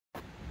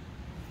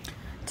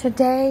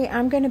Today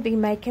I'm going to be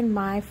making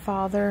my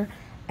father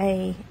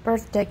a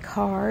birthday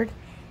card,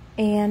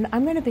 and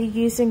I'm going to be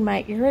using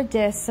my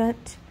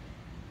iridescent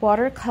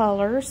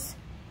watercolors,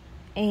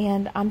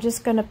 and I'm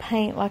just going to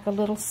paint like a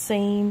little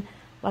scene,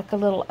 like a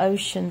little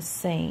ocean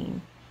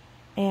scene.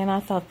 And I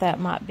thought that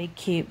might be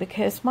cute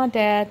because my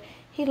dad,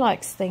 he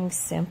likes things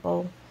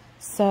simple,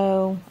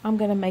 so I'm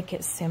going to make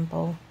it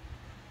simple.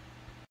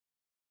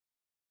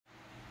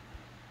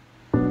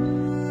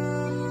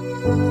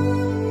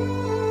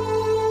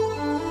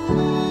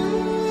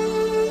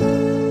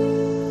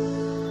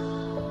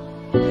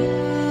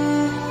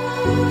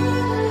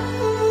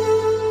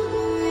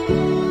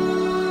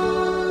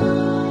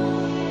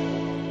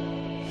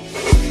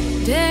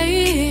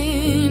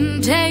 Day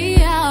in, day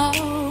out,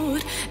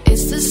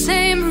 it's the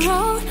same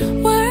road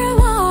we're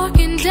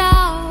walking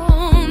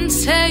down.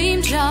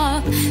 Same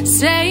job,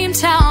 same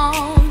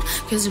town,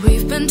 'cause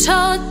we've been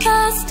told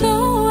that's the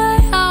way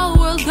our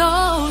world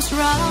goes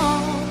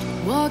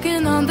round.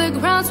 Walking on the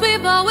grounds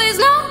we've always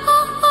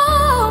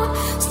known,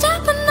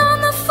 stepping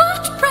on the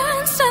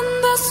footprints in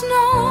the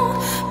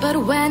snow. But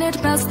when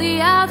it melts,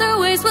 the other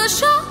ways will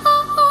show.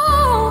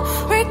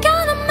 We're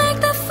gonna make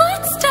the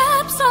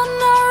footsteps on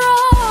our own.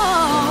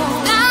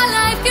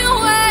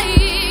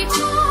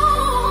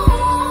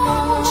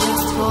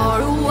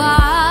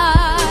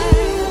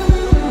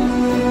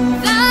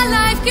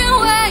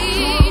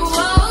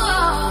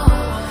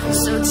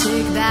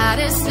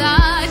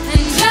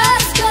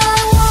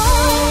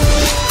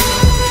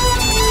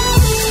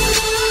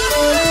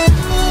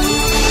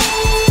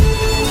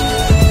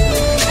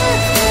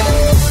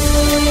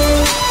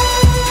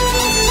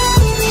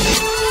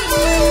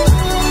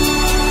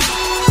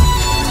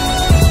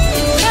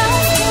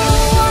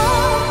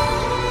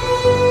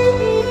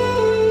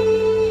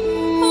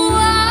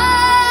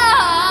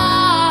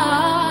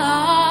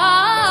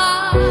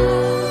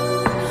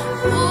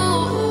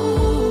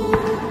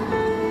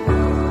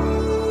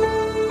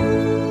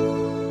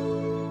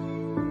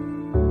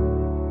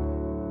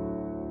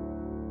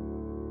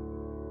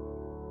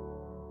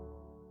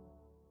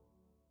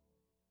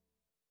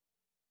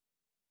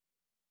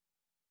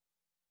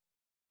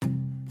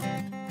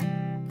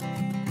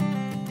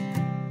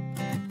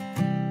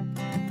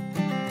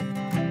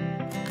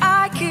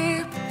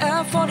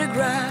 A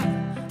photograph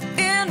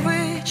in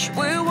which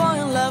we were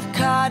in love,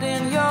 caught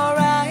in your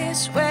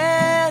eyes,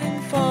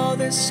 waiting for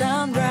the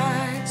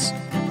sunrise.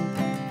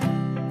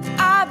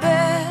 I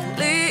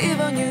barely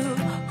even knew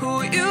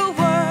who you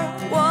were.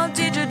 What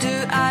did you do?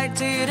 I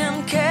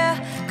didn't care,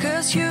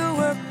 'cause you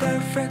were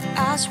perfect,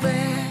 I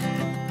swear.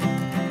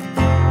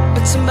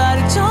 But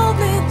somebody told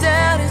me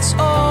that it's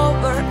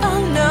over. I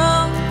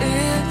know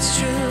it's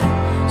true.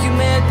 You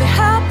made me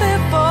happy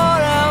for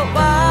a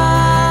while.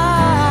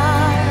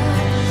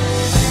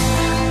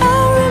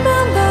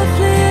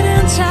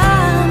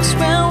 Times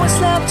when we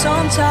slept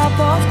on top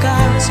of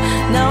cars.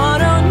 Now I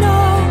don't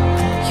know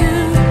you,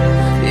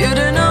 you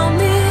don't know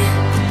me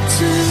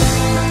too.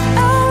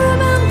 I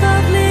remember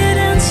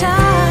fleeting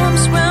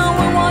times when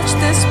we watched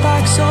the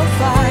sparks so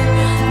fire.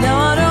 Now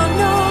I don't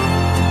know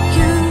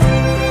you,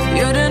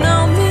 you don't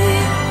know me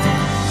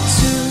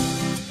too.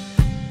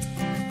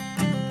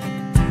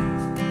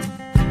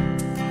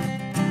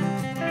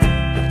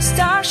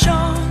 Stars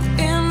shone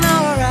in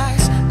our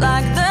eyes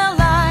like the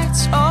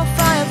lights of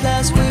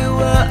fireplace. We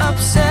were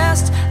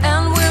obsessed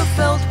and we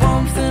felt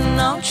warmth in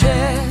our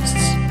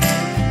chests.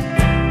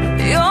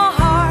 Your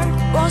heart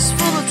was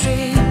full of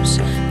dreams,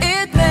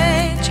 it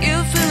made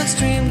you feel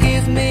extreme.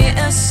 Give me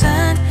a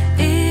sign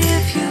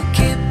if you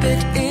keep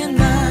it in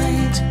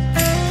mind.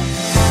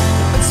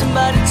 But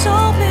somebody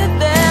told me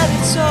that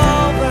it's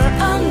over.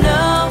 I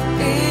know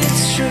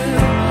it's true.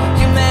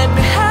 You made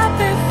me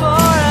happy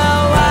for a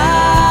while.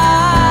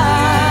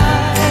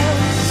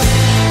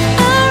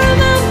 I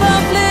remember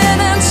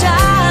fleeting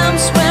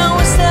times when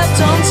we slept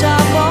on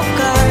top of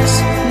cars.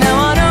 Now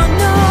I don't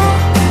know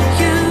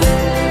you,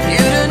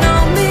 you don't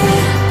know me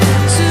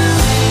too.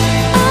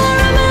 I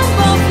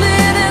remember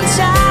fleeting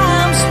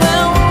times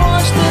when we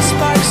watched the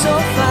sparks so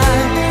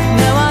fire.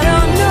 Now I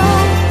don't know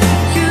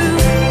you,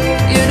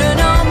 you don't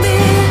know me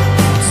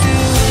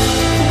too.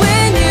 We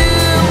knew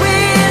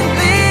we'd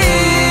be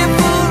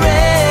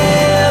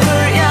forever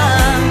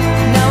young.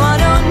 Now I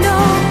don't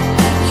know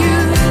you,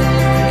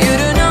 you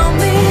don't know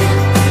me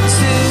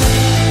too.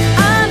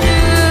 I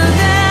knew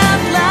that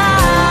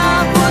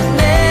love would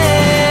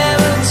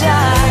never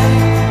die.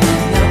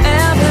 Now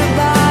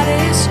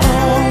everybody's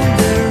on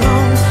their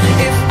own.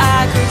 If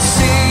I could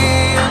see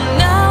you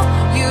now,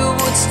 you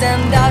would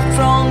stand out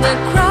from the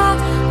crowd,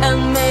 and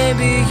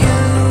maybe you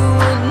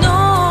would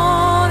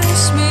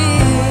notice me.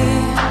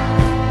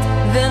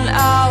 Then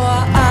our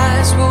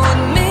eyes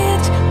would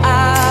meet,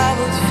 I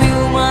would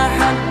feel my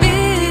heart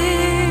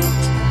beat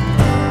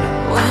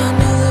when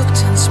you looked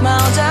and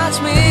smiled at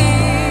me.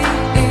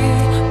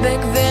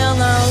 Back then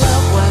our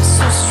love was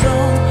so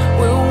strong,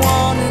 we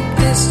wanted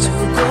this to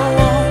go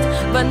on.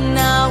 But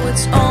now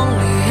it's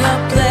only a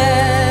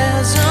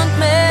pleasant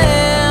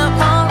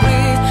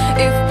memory.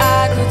 If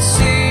I could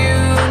see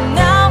you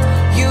now,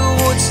 you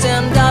would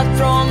stand out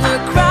from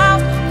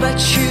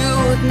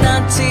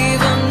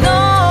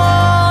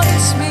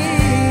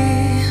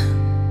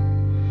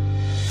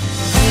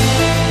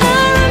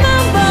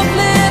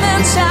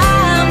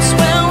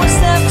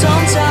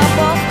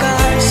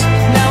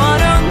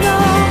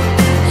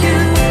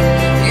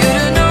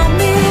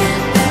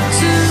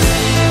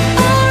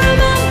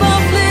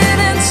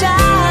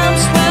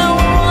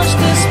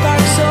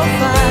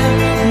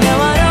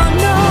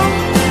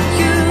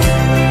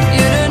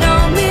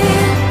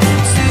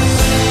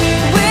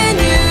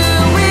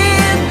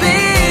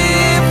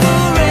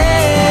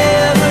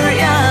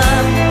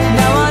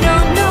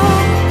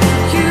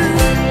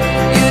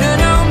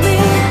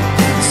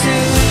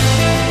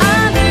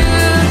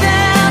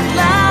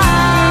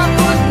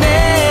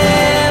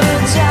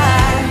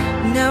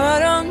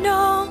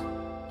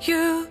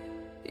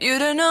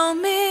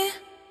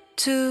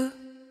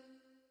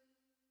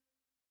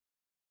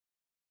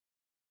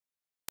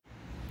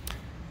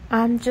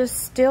I'm just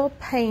still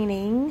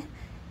painting,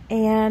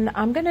 and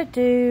I'm gonna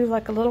do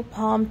like a little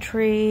palm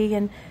tree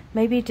and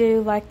maybe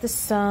do like the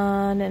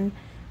sun, and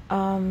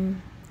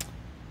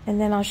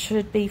then I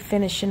should be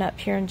finishing up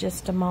here in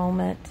just a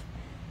moment.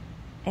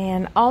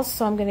 And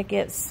also I'm gonna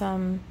get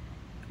some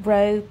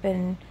rope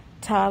and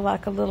tie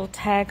like a little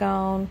tag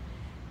on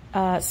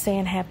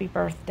saying happy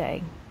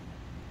birthday.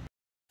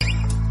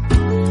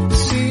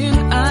 Seeing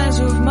eyes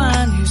of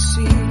mine, you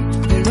see,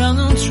 there are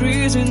no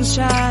trees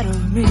inside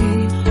of me.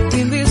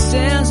 In this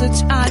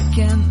desert I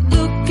can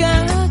look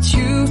at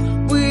you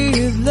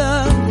with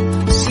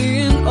love.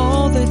 Seeing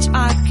all that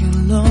I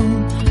can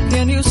learn.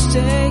 Can you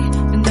stay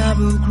and I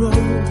will grow?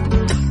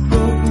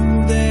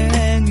 Grow the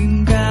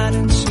hanging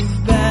gardens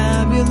of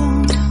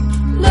Babylon.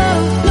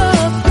 Love,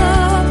 love,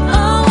 love,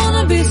 I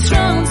wanna be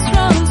strong,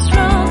 strong,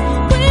 strong.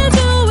 We're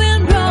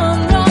doing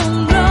wrong,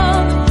 wrong,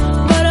 wrong,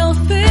 but I'll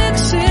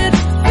fix it,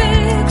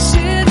 fix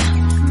it.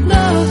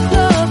 Love,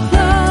 love,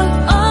 love,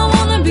 I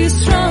wanna be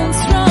strong,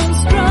 strong,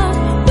 strong.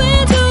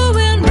 We're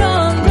doing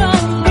wrong,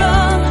 wrong,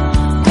 wrong,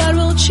 but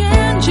we'll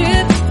change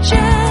it,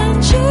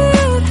 change it.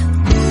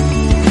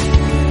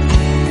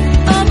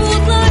 I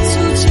would like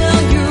to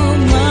tell you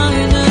my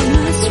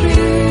endless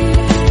dreams.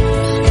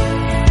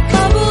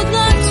 I would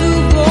like to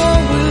go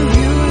with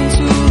you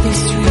into the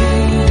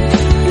street.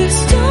 Please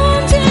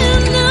don't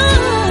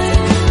deny,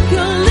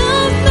 your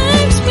love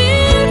makes me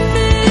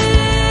feel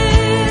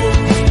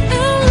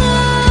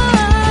alive.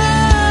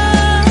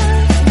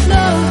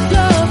 Love,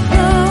 love,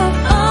 love,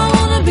 I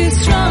wanna be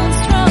strong,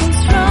 strong,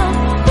 strong.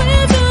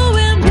 We're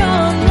doing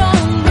wrong,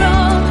 wrong,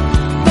 wrong,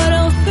 but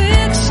I'll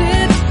fix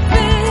it,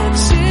 fix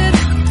it.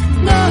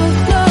 Love,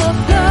 love,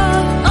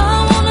 love, I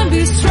wanna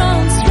be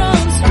strong,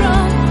 strong,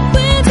 strong.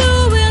 We're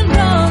doing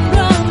wrong,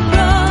 wrong,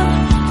 wrong,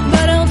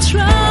 but I'll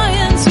try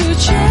and to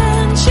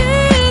change it.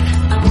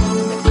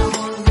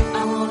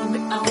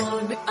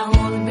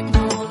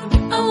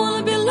 I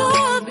wanna be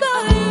loved by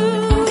you.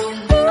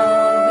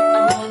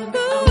 Loved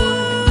by you.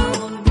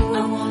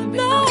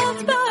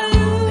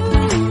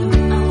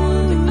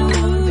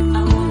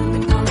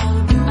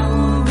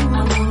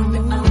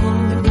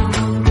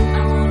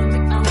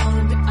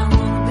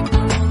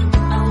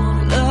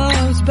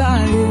 Loved by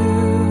you.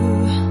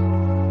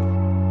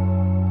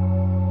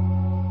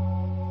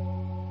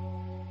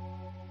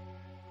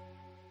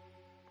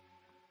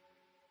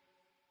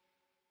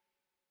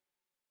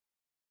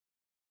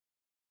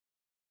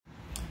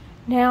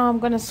 Now I'm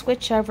going to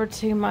switch over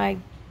to my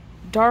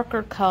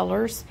darker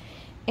colors,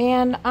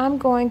 and I'm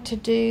going to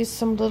do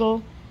some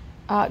little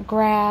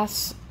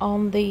grass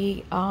on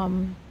the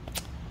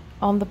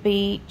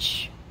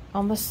beach,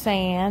 on the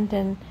sand,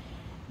 and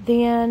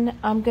then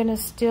I'm going to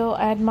still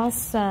add my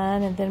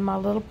sun and then my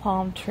little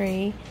palm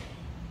tree,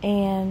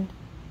 and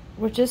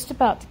we're just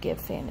about to get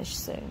finished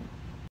soon.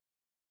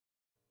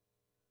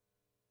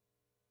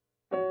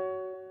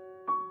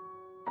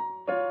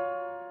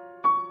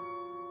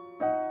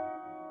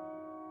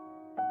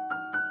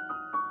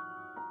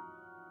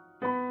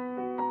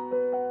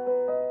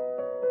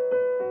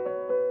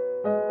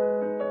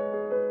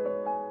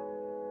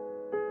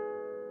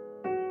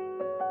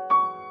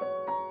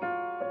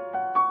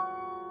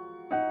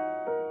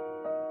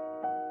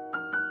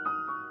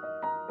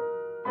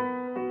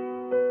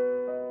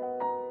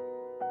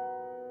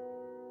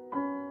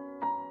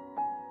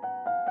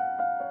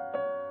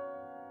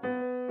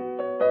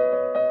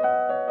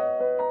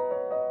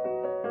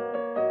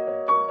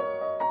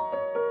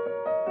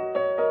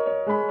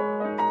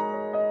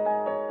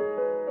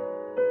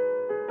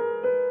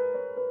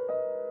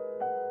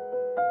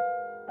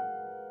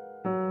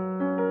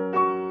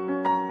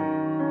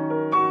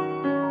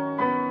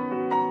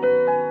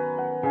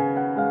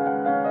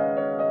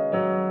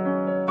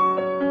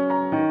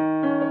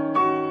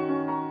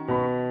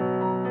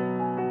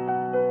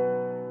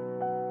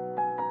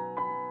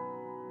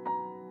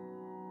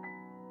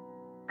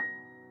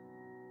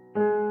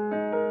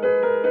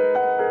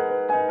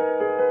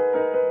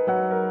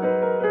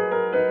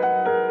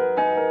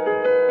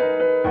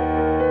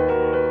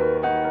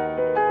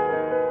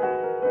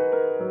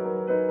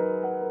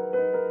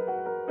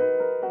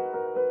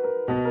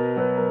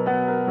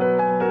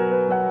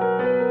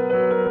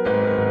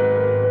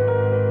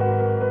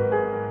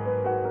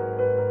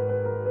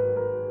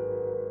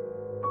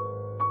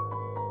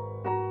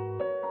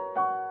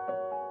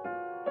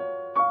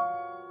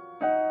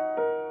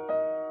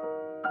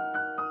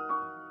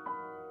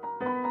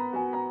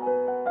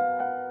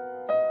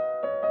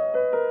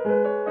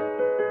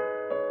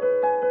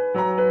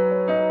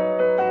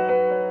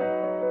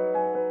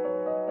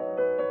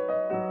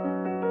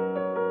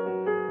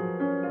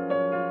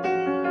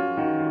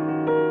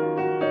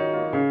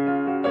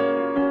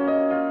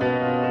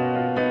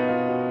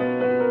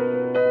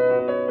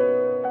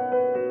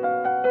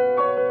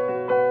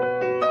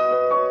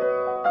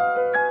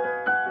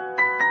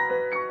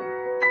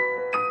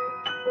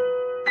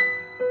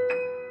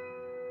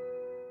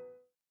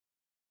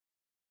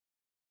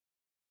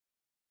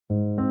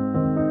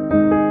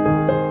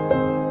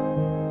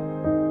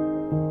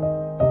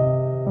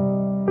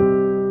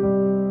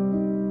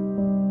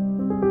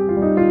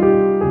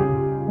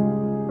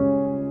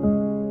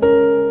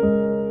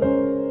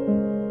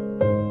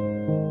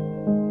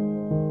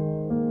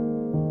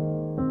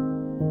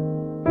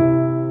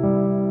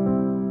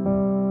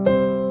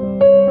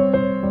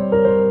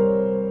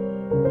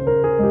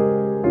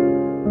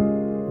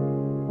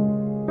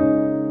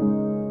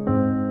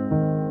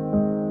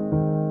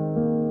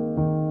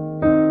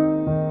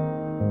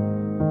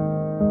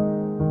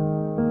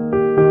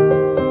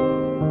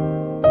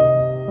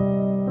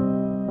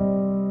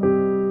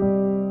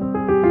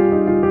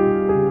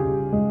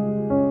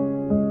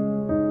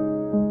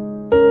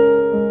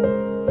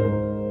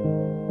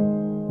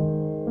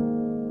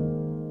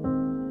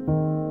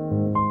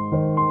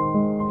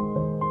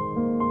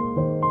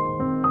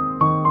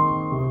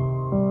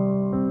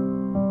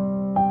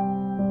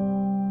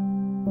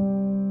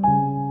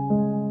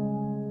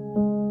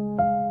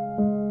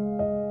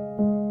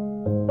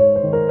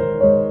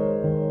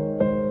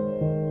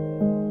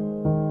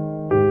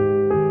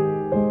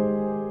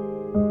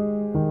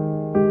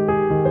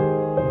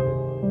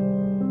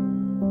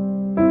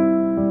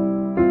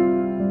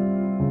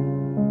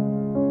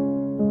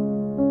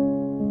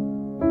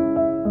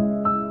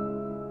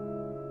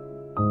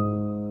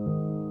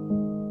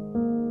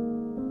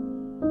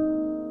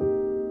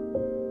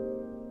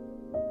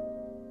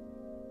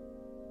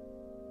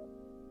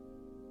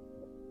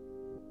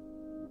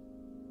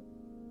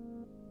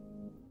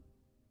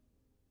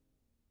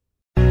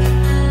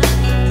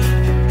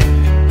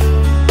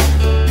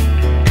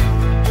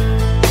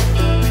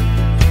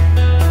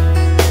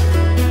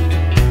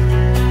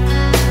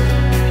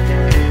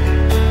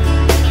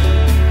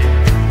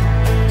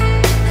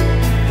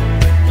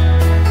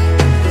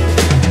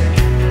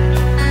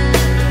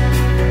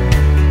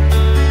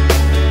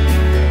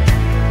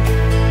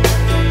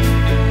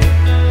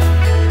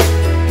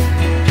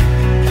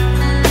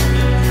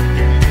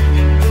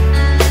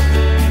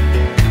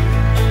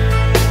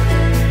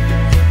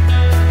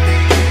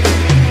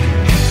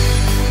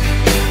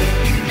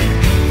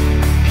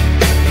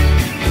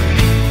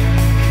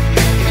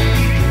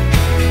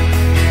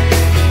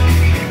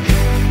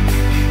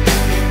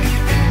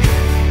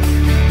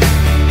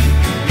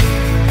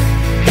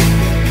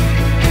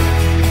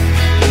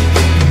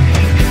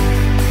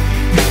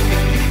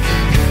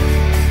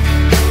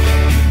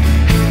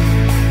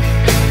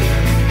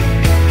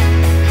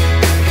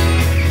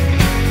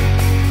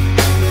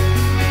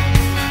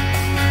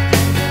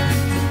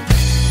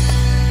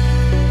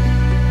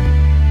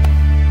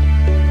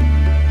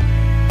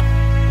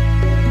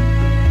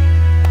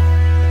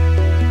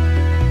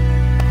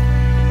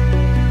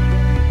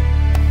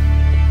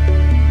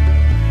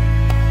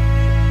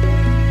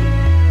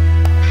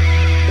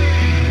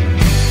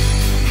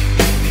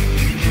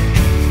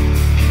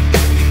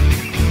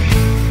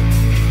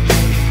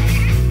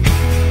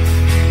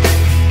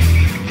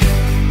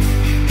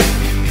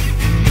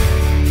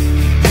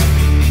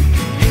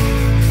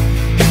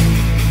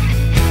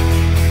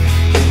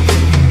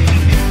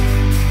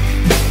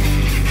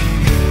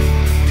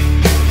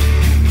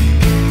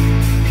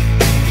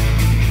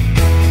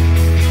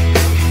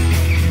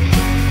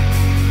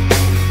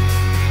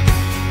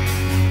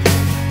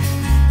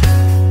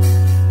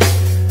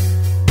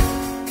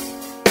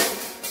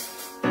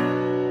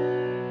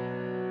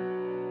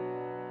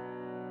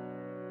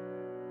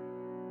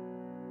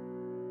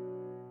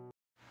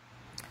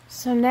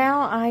 So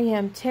now I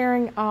am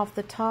tearing off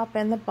the top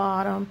and the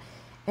bottom,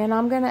 and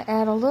I'm going to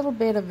add a little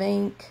bit of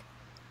ink,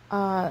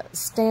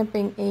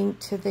 stamping ink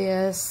to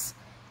this,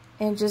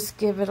 and just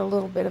give it a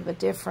little bit of a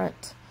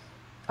different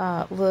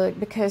look,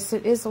 because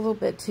it is a little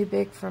bit too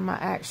big for my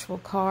actual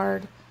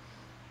card.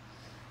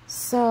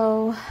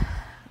 So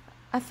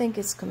I think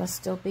it's going to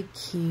still be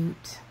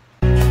cute.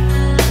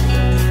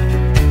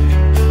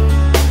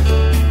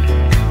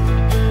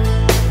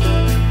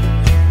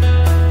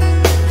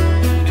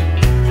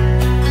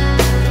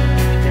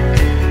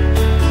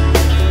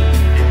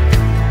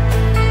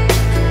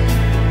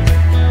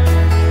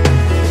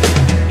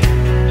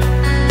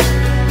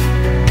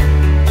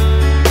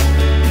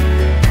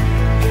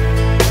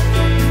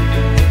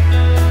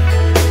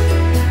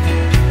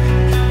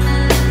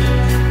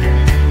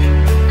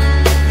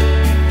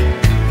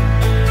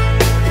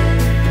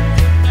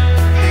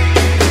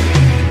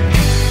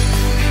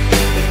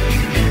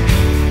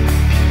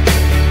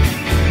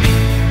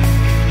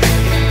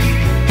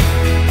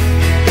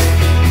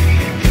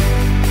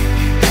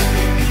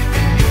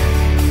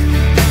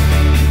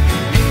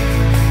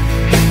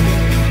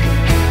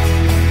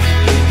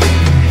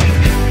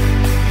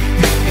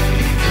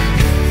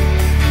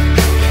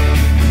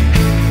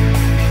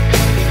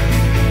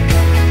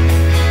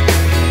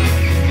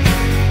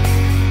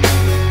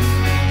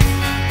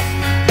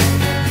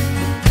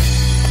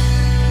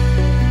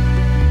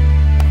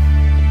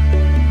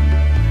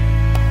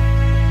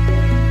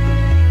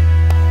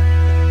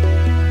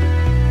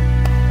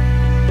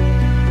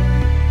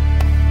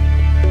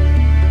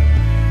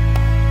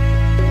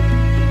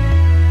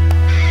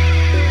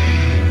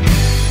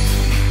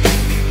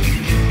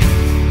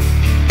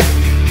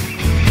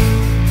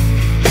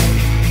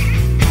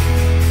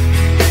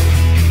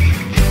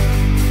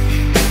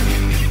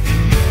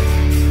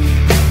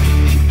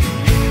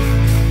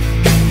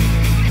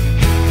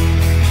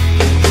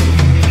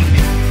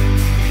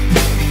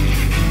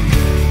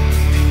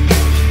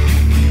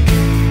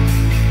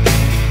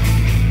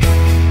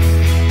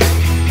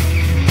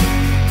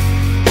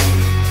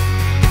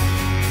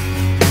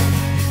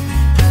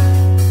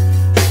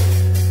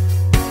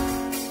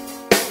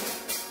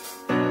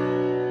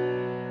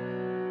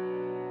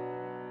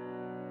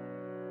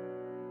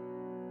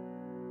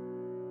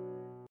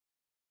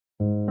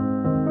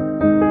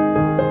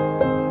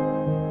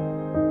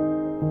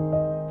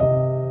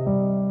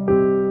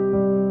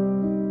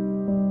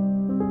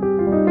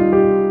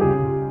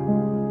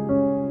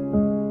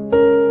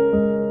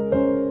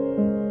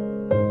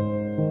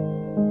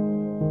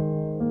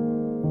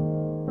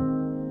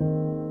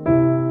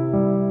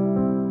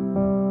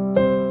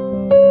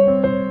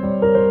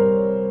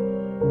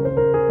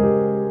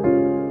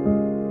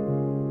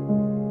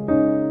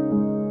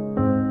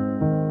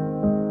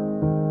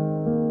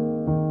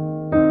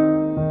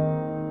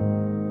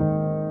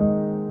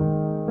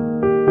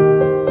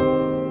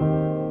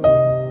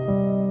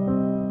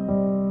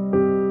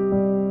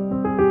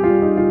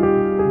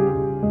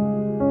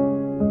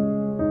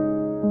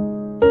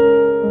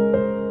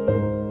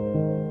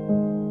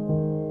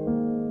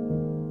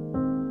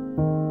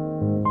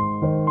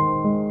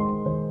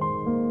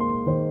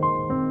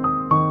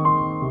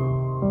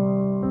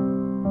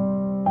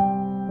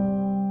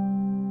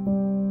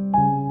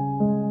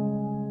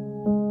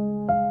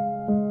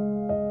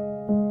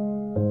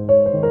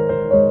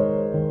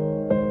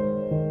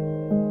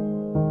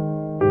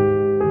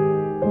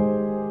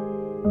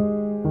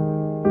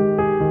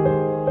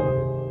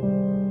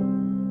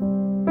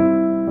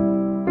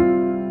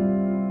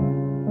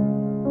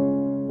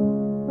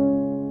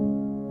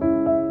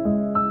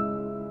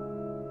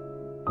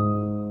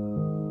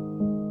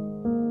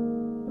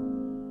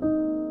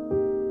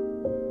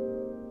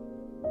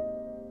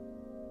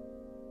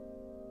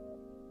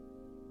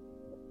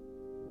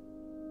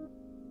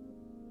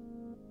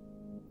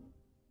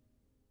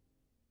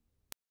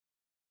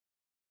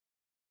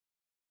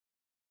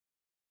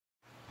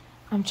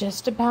 I'm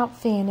just about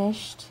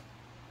finished,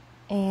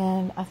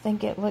 and I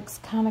think it looks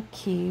kind of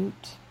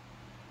cute.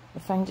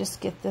 If I can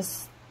just get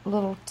this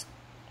little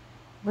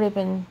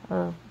ribbon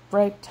or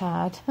rope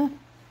tied.